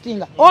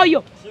ng'omupositinga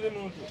oyo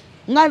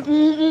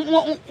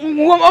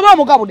oba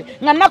omugabude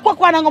nga nakwa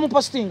kwana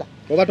ng'omupositinga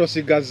oba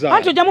tosigaza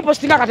anti ojja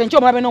mupositinga kati enkyo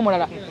omulabe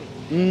n'omulala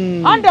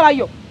ante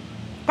bayo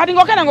kati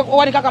ng'okena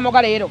ng'owanika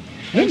kamoga leero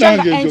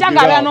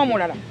enkyanga abeera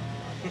n'omulala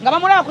nga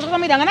bamulaba ku social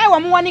media nga naye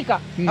wamuwanika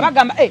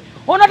abagamba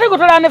ono ate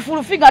gotolala ne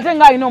fulufiga ate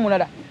ng'alina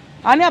omulala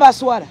ani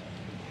abaswala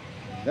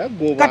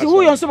kati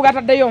huyo nsubuga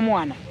ataddeyo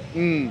omwana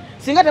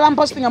singa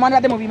tebampositinga mwana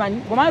badde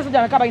mubimanyi omwana sajja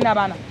ameka balina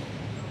abaana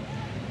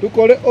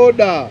tukole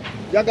order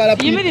jagala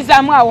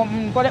yimirizaamu awo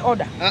nkole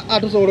order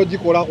atusobola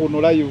ogikola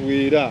kuno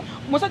live era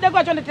musajja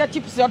gwakyo ndetera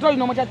chips oto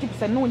olina omutya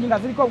chips ennungi nga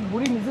ziriko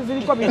bulimi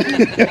ziriko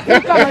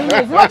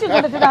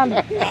bintukizoteterambi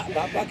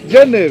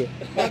genero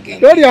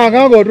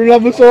tolyanga ng'otula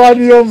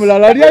musowaani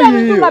y'omulala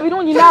lyayiyo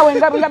birungi naawe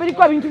nga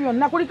biriko ebintu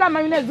byonna kuliko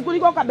amayonezi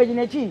kuliko kabeji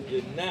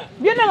nekindi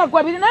byonna nga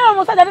kwebiri naye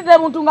omusajja atetera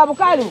buntu nga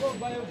bukalu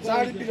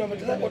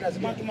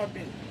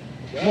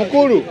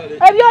mukulu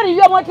ebyoli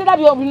byomwetera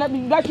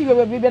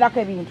gakibyo biberako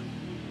ebintu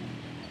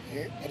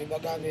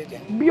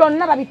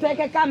byonna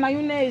babiteekeko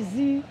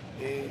amayonezi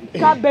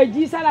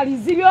kabeji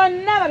salalizi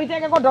byonna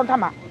babiteekeko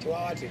dontama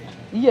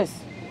yes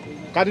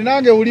kati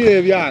nange wulira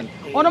ebyange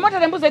ono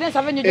motera embuzi eri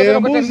ensava ennyo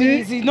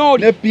embuzi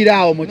ne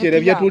piraawo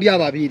mukyere byetuli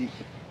ababiri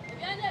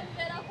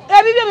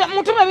ebibyo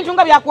mutuma ebintu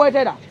nga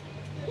byakwetera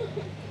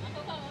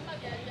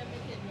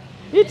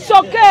it's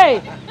okay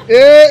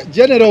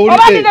general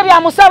oba ndinde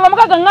byamusaba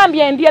omukaga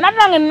ngambye endye nati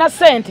nange nina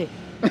ssente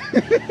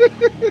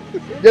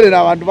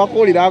general abantu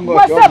bakuwulira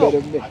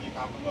ng'okyomberemme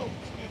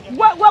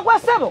gwe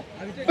ssebo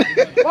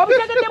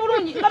obitegedde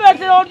bulungi nga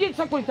beetera olye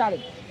sekulitale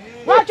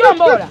lwaki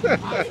omboola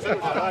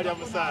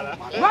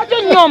lwaki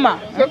onnyoma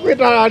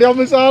sekulitale alya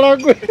omusaala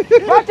gwe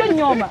lwaki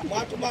onnyoma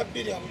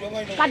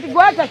kati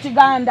gweta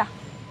kiganda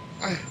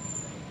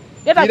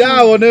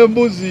iraawo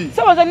n'embuzi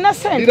soboze nina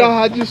ssente ira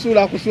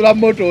hajisula kusula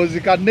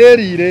motozi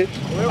kaneeriire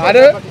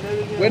ate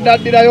bwe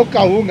ndaddirayo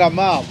kawunga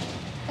maamu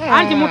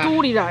anti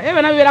mutuwulira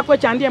ebyo nabibeerako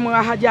ekyandiyemu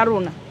Haji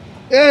Aruna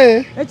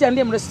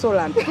H&M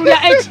restaurant tulya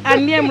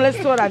H&M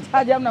restaurant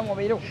Haji Aruna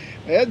mubeero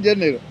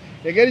genero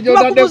engeri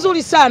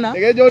gy'otadde sana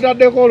engeri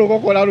gy'otaddeko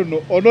olukokola luno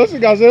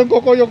onoosigaza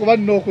enkoko yo kuba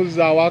nina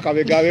okuzzaawo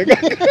akabegabega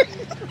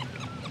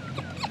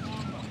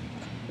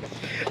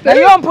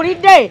naye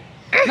ompulidde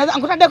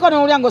nkutaddeko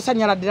nowulya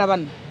ng'osannyaladdira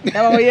banno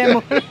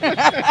abawoyemu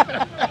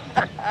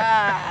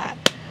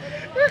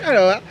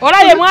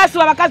olaye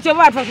mwasiwa abakazi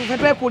oba batuffe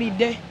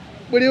twekulidde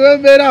buli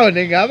wembeerawo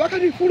nengamba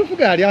kati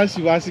fulufuga yali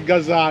ansiba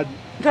asigazaani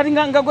kati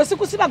nga gwe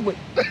sikusiba gwe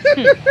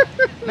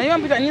naye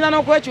ompita nyina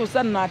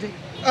n'okwekyusa nno ate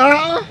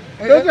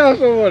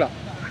tokyasobola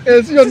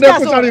Esi yo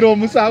ndekusalira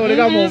omusawo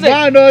leka mu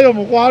mwana oyo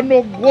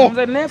mukwano gwo.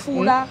 Nze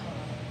nefuula.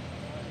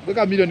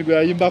 Bweka milioni gwe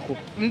yayimbako.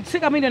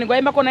 Sika milioni gwe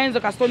yayimbako naye nze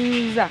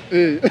kastonyiza.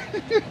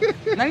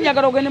 Nani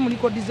njagala ogende mu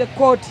likodize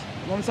kooti.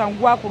 Omusango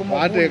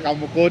gwakuluma. Ateeka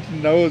mu kooti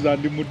ndowooza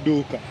ndi mu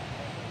dduuka.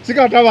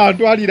 Sikata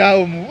abantu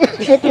alirawo mu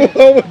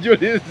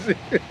obujulizi.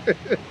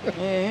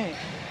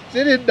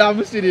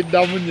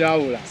 Siriddamu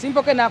nyawula.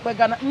 Simpoke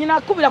nakwegana.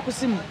 Nyina kubira ku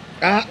simu.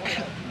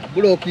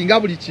 Bulokinga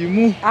buli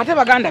kimu. Ate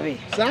baganda be.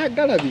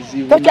 Saagala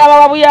bizibu. Tokyaba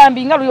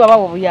babuyambi nga luli baba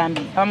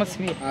obuyambi.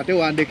 Abamusibye. Ate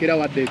wandekera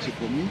wadde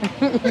ekikumi.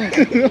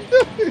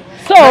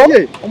 So,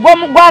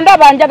 gwanda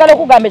banjagala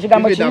okugamba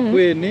ekigambo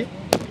kimu.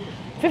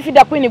 Fifi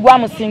da Queen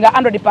gwamusinga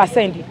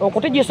 100%.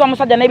 Okutijisa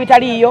omusajja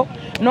n'ebitaliyo,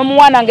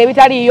 n'omuwana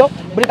ng'ebitaliyo,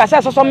 buli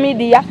kaseera social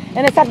media,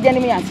 ene Saturday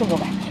ndi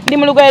Nsubuga. Ndi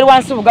mu lugoye lwa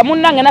Nsubuga,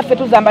 munnange naffe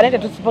tuzamba nete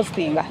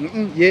tusipostinga.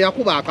 Ye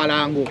yakuba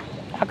akalango.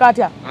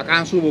 Akatya?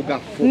 Akansubuga.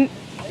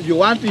 You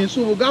want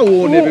Nsubuga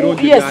wone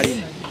birungi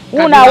byali.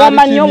 Wuuno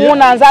awoma nnyo,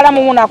 Wuuno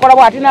anzaalamu, Wuuno akola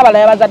bw'ati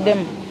n'abalala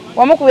bazaddemu.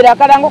 Wamukubira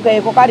akalango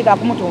keeko kaali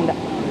kakumutunda.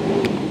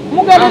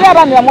 Mugendere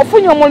abantu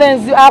bamufunye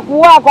omulenzi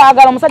akuwa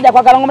akwagala omusajja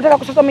akwagala ngomuteeka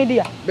ku social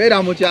media.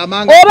 Beera mu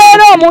kyamanga.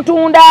 Obeera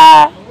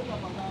omutunda.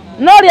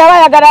 Noli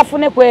abayagala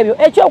afune ku ebyo.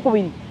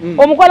 Ekyokubiri,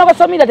 omukwano gwa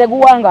social media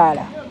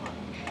teguwangaala.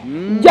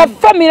 Ja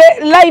family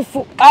life,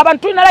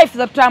 abantu tulina life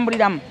za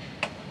tutambuliramu.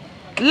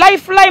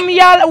 Lifeline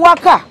ya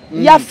waka,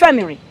 ya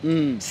family.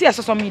 Si ya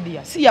social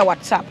media, si ya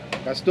WhatsApp.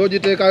 Kasitoji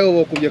teekayo oba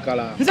okubye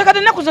kala. Nze kati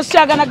nnaku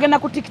zosyagana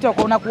ku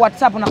TikTok na ku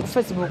WhatsApp na ku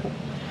Facebook.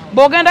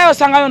 Bogenda yo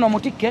sangayo no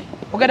mutike,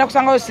 ogenda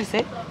kusangayo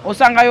sise,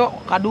 osangayo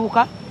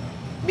kaduka.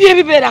 Bye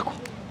biberako.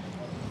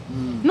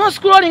 No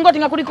scrolling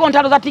ngotinga kuli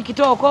kontalo za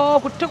TikTok,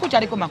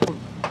 tekuchaliko makulu.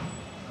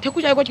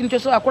 Tekuchaliko kintu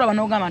kyosobola kula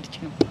banogamba nti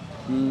kino.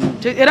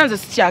 Era nze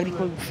sikyali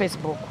ku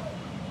Facebook.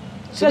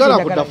 Sigala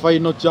kuda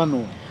final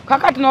channel.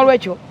 Kakati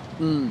n'olwekyo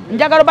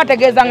njagala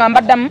bategeeza nga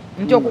mbaddamu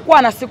nti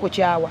okukwana si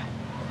kukyawa.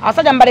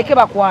 Asajja mbaleke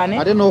bakwane.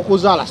 Ate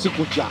n'okuzaala si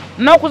kukya.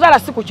 N'okuzaala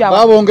si kukyawa.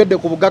 Babongedde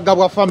ku bugagga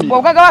bwa family.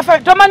 Bugagga bwa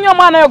family. Tomanyi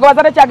omwana oyo gwe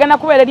bazadde kyagenda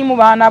kubeera eri mu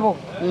baana bo.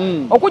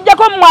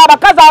 Okujjako mmwe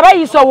abakazi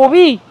abayisa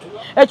obubi.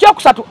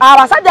 Ekyokusatu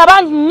abasajja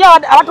bangi nnyo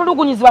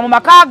abatulugunyizibwa mu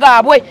maka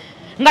gaabwe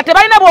nga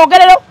tebalina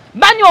bwogerero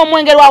banywa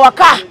omwenge lwa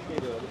waka.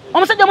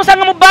 Omusajja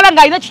omusanga mu bbala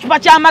ng'alina ekicupa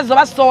ky'amazzi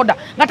oba soda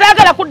nga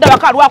tayagala kudda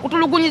waka lwa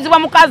kutulugunyizibwa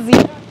mukazi.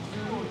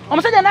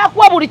 Omusajja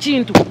n'akuwa buli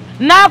kintu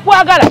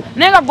n'akwagala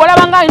naye nga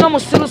golaba ng'alina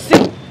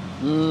omusirusiru.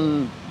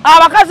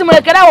 Abakazi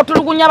mulekerawo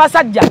tulugunya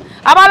abasajja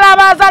abalala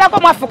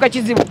abazaalako mwafuuka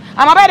ekizibu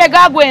amabeere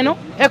gaagweno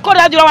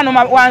ekkola yajula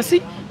wano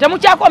wansi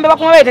temukyakombebwa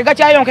ku mabeere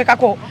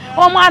tegakyayonkekako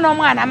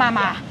omwana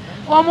mama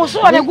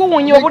omusuwa ne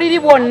guwunya obuliri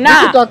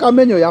bwonna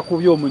kitaka-menyo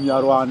yakubye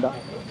omunyarwanda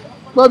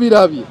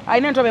babirabye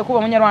alina entobe ekuba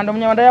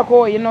omunyarwanda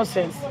yako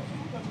innocence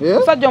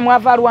musajja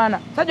omwava alwana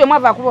musajja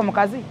omwava akuba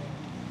omukazi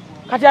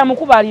kati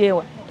amukuba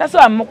alyewa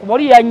tasobola mukuba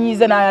oli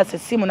yanyiize n'ayasa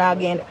essimu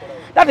n'agenda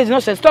that is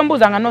nonsense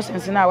tombuuza nga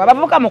nonsense naawe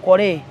abavubuka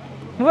mukole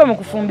muve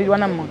mukufumbirwa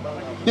nammwe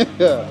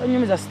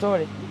onyumiza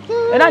story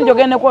era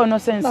njogendeko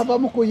nonsense nava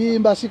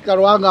mukuyimba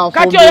sikalwanga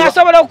kati oyo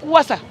asobola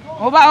okuwasa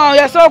oba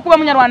yasobola okuba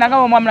munyarwanda nga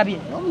omwamulabye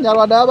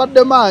omunyarwanda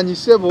yabadde maanyi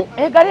sebo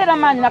gali era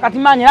maanyi nakati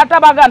maanyi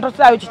natabaga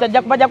ntosaayo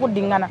kitajja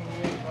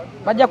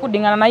bajja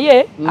kuddingana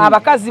naye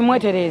abakazi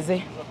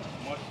mwetereeze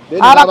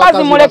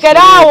abakazi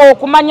mulekeraawo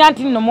okumanya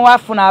nti nno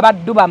muwafuna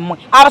abaddu bammwe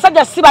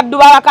abasajja si baddu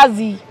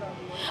b'abakazi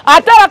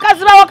ate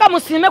abakazi bawaka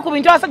musiime ku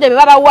bintu abasajja bye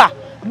babawa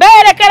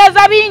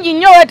berekereza bingi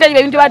nnyo weeteri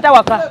ebintu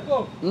batawaka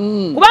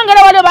kubanga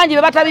era waliwo bangi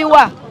be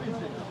batabiwa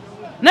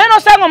naye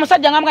nosanga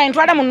omusajja nga mga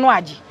ntwala mu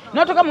nnwaji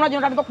notoka mu nnwaji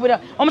notandika okubira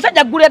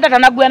omusajja aggulira data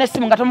naggulira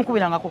n'essimu nga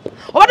tomukubirangako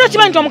obadde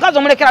okimanyi nti omukazi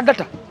omulekera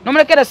data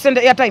nomulekera sente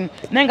airtime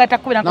naye nga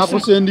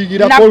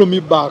takubirangakusendigira call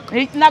me back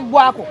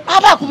naggwako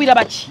aba akubira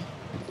baki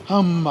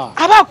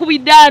aba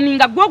akubidde ani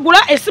nga gwogula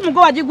essimu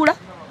gwe wagigula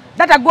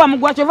data gwe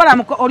wamugula kyovala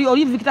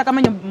oli Victor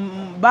Kamenyo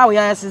baawe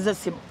yayasiza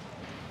essimu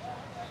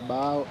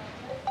baawe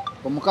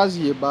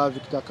omukazi ye ba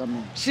Victor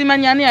Kamenyo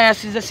simanyi ani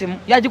yayasiza essimu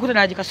yagikuta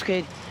n'agikasuka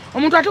eri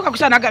omuntu atuuka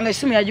kusana aganga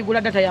essimu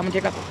yagigula data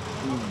yamuteekako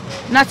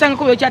nasanga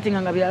ko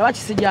byochatinga nga birala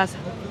bakisijasa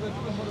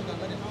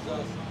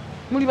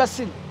muli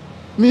basiru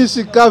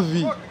Miss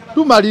Kavi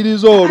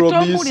tumaliriza olwo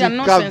Miss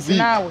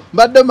Kavi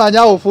mbadde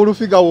manyawo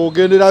fulufiga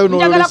wogenderayo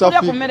n'olesa Fifi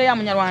njagala kumere ya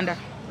munyarwanda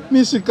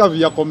Miss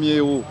Kavi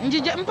yakomyewo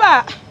njije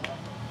mpa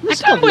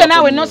atambule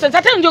nawe nonsense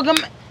ate njoga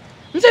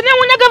nze ne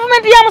wunya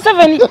government ya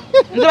Museveni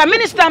nze ba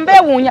minister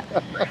mbewunya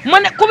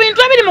ku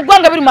bintu ebiri mu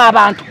ggwanga biri mu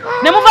abantu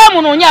ne muva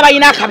munonya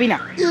abayina akabina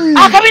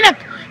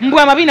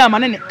mbwa mabina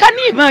amanene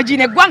kani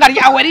imagine eggwanga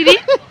lyawe liri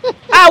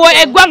awe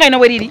eggwanga ino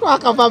weriri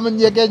twakava mu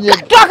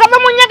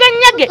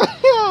nyegenyege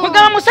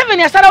kugamba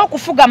Museveni asalawo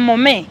okufuga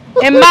mmome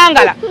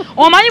emmangala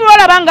omanyi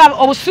bwolaba nga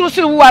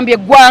obusirusiru buwambye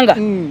eggwanga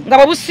nga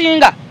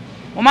bwebusinga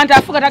omanti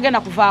afuga tagenda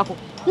kuvaako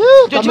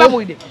kyo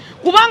kibabulidde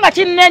kubanga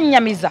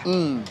kinnenyamiza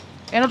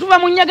eno tuva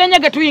mu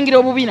nyegenyege tuyingira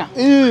obubina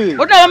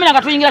otunayomina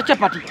nga tuyingira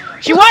chapati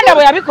Kiwanda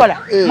bwe yabikola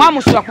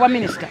mwamusula kuba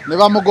minister ne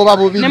bamugoba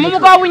bubini ne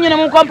mumugoba bunye ne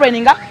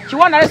mucomplaininga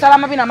Kiwanda alesa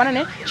amabina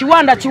manene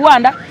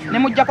Kiwanda ne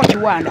mujjako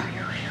Kiwanda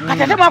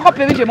kati ate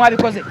mwakopa ebintu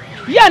mwabikoze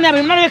Yani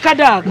abe mwana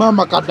kadaga.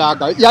 Mama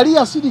kadaga. Yali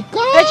yasirika.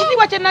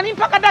 Ekitiibwa kye nali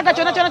mpa kadaga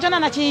kyona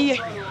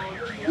nakiyiye.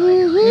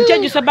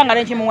 Nkyejju sabanga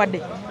lenki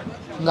muwadde.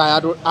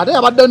 Ate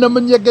abadde ne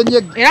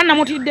munyegenyege. Era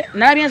namutidde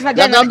nalabye ensina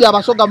jazi. Yagambye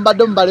abasoga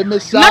mbadde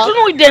mubalemesa.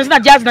 Natunuulidde ensina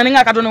jazi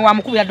naninga katono wa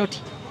mukubira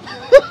doti.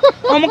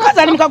 Omukazi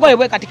ali mukagoye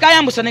bwe kati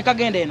kayambusa ne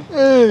kagenda eno.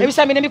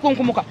 Ebisambi ne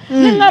bikunkumuka.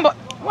 Ningamba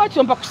waki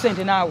ompa ku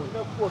ssente naawe?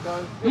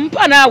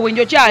 Mpa naawe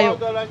njo kyayo.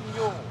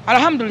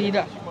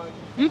 Alhamdulillah.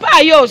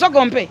 Mpayo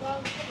sogompe.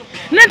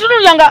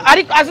 Nentunulanga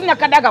ali azinya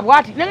kadaga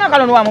bwati nenga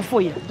kalono wa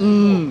mufuira.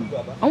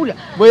 Awulya.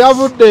 Bwe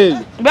yavudde.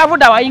 Bwe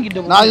yavudde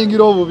awayingidde.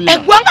 Nayingira obubina.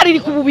 Eggwanga liri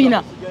ku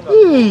bubina.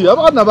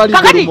 Abaana bali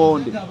ku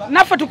monde.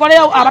 Naffe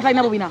tukoleyo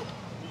abatalina bubina.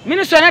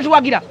 Minisitule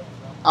netuwagira.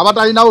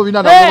 Abatalina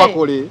bubina nabo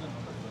bakole.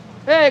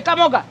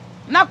 Kamoga.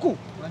 Naku.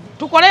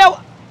 Tukoleyo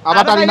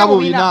abatalina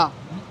bubina.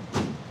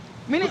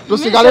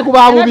 Tusigale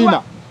kuba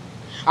bubina.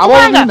 Abo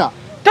bubina.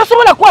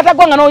 Tosobola kwata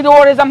gwanga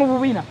n'oyoleza mu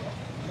bubina.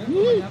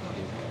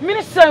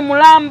 Minisitule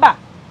mulamba.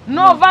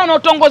 Nova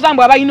notongoza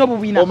mbwe abayina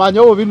obubina. Omanye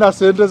obubina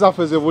sente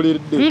zaffe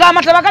zebulidde. Nga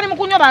amataba gali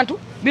mukunywa bantu.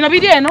 Bino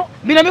biri eno.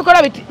 Bino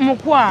bikola biti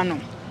mukwano.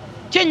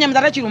 Kyenya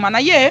mutata kiruma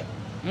naye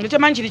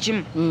ngekyemanyi kiri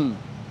kimu.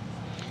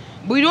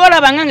 Bwiri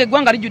olaba ngange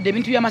eggwanga lijjudde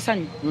ebintu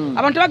by'amasanyu.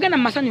 Abantu bagenda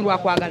mu masanyu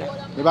lwakwagala.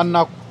 Ne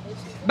bannaku.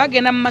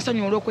 Bagenda mu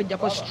masanyu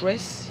olw'okwejjako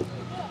stress.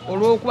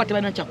 Olw'okuba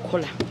tebalina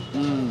kyakukola.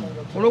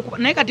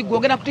 Naye kati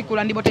gwogera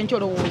kutikula ndibo tenkyo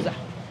olowooza.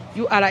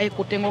 URA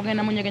ekutte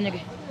ng'ogenda mu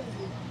nyegenyege.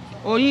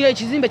 Oli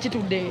ekizimbe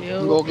kitudde.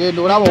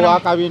 Ng'ogenda olaba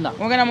wakabina.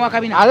 Ogenda mu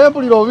wakabina. Ale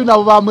mpulira obubina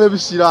bubaamu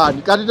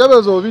ebisiraani. Kati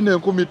tebeeza obubina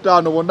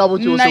 15,000 bonna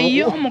bukyuse.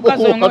 Naye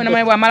omukazi oyo nga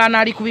naye bw'amala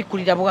n'ali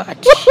kubikkulira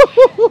bw'ati.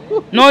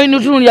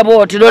 N'oyinutunulya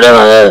bw'oti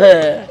loleba.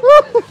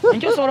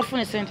 Enkyo osobola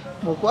ofuna esente.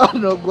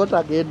 Mukwano gwo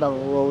tagenda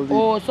mu bubina.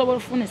 Osobola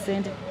ofuna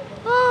esente.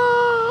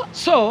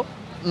 So,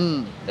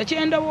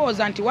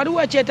 ekyendowooza nti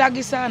waliwo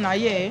ekyetaagisa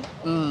naye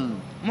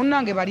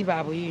munnange bali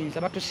ba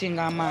buyinza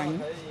batusinga amaanyi.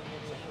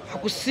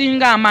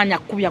 Akusinga amaanyi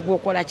akubya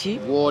gwokola ki?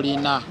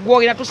 Gwolina.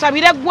 Gwolina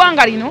tusabire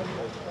eggwanga lino.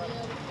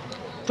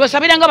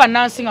 Tusabire nga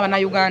bannansi nga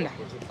bannayuganda.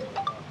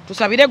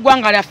 Tusabire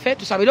eggwanga lyaffe,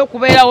 tusabire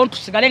okubeerawo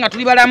tusigale nga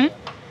tuli balamu.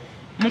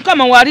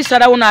 Mukama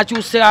walisalawo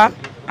n'akyusa,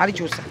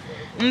 alikyusa.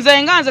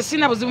 Nze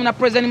sina buzibu na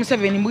President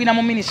Museveni mbwina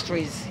mu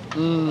ministries.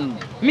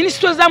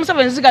 Ministries za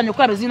Museveni ziganye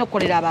okukola bezina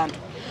okukolera abantu.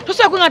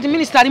 Tosobola kuŋŋa nti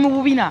minisita ali mu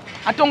bubina,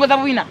 atongoza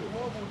bubina.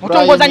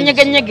 Otongoza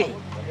nyegenyege.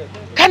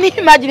 Can you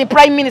imagine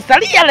Prime Minister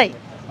really?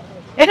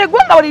 Ere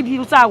gwanga wali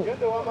dirusawo.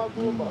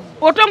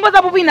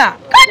 Otongoza bubina.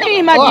 Can you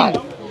imagine?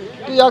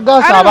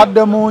 Yagasa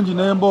abadde mungi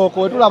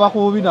n'emboko tulaba ku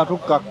bubina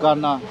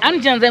tukakkana.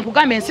 Anje nze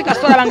nkugambe ensika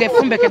sola bange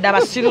efumbekedde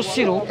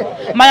abasirusiru.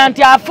 Manya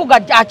nti afuga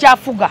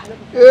akyafuga.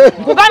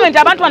 Nkugambe nti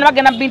abantu bano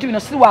bagenda bintu bino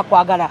si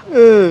lwakwagala.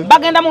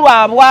 Bagenda mu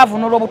lwabwavu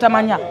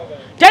n'olw'obutamanya.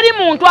 Teri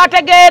muntu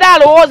ategeera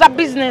alowooza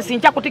business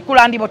nkya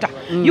kutikula ndibota.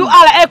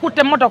 URA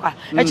ekutte emmotoka.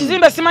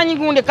 Ekizimbe simanyi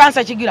gundi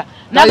kansa kigira.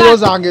 Nayo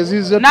zange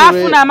zize tuwe.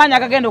 Nafuna amanya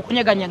akagenda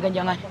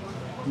okunyeganyega.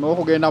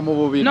 N'okugenda mu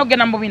bubina.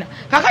 N'ogenda mu bubina.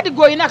 Kakati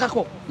gw'olina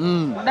kako.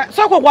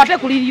 Sooka okwate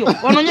ku liryo.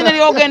 Ono nyine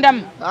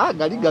ly'ogendamu.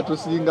 Gali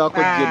gatusingako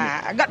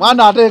jjene.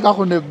 Mwana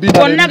ateekako n'ebbina.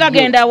 Gonna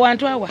gagenda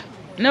awantu awa.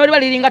 Ne waliba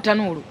liringa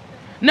tanuulu.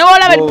 Ne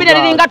olaba ebbina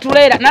liringa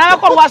tuleera.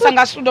 Nalabako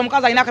olwasanga asudde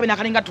omukazi alina akabina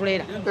akalinga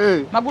tuleera.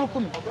 Magulu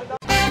 10.